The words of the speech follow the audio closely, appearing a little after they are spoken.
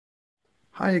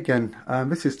Hi again,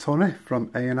 this is Tony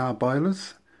from A&R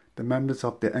Boilers, the members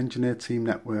of the Engineer Team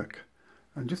Network.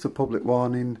 And just a public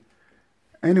warning,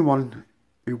 anyone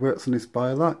who works on this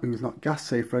boiler who is not gas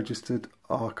safe registered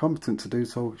or competent to do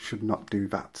so should not do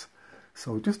that.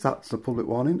 So just that's the public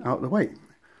warning out of the way.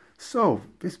 So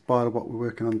this boiler, what we're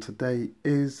working on today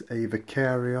is a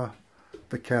Vokera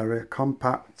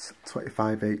Compact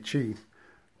 25HE.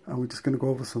 And we're just going to go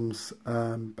over some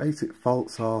basic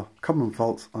faults or common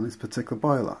faults on this particular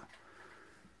boiler.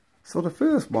 So the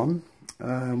first one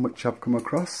which I've come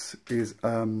across is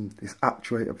this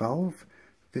actuator valve.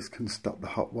 This can stop the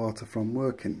hot water from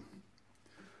working.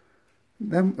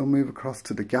 Then we'll move across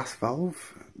to the gas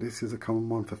valve. This is a common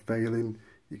one for failing.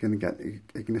 You're going to get the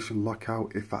ignition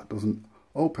lockout if that doesn't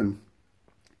open.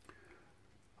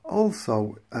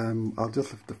 Also, I'll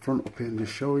just lift the front up here and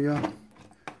just show you.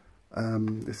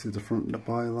 This is the front of the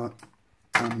boiler,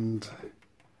 and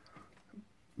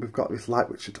we've got this light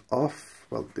which is off.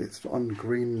 Well, it's on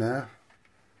green there.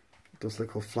 It does a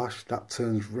little flash. That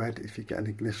turns red if you get an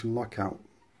ignition lockout.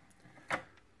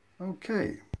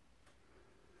 Okay,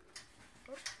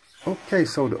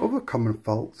 so the other common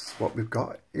faults what we've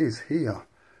got is here,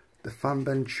 the fan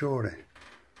venturi.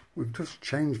 We've just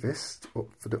changed this up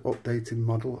for the updated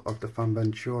model of the fan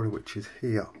venturi, which is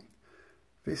here.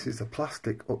 This is a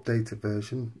plastic updated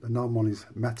version. The normal one is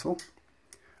metal,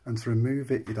 and to remove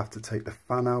it you'd have to take the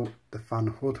fan out, the fan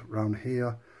hood around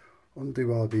here,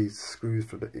 undo all these screws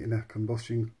for the inner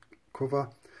combustion cover,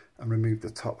 and remove the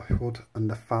top hood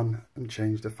and the fan and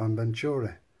change the fan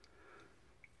venturi.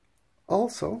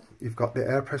 Also, you've got the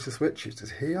air pressure switch, which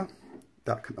is here.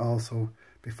 That can also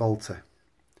be faulty.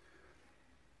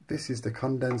 This is the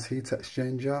condensed heat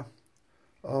exchanger.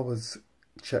 Always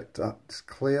check that it's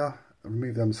clear.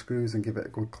 Remove them screws and give it a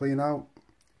good clean out.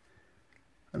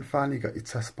 And finally you've got your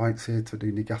test points here to do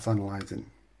your gas analysing.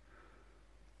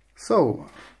 So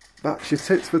that's your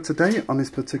tips for today on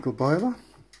this particular boiler.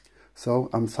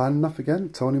 So I'm signing off again,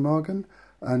 Tony Morgan,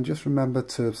 and just remember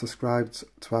to subscribe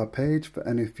to our page for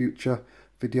any future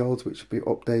videos which will be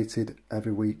updated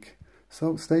every week.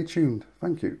 So stay tuned.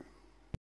 Thank you.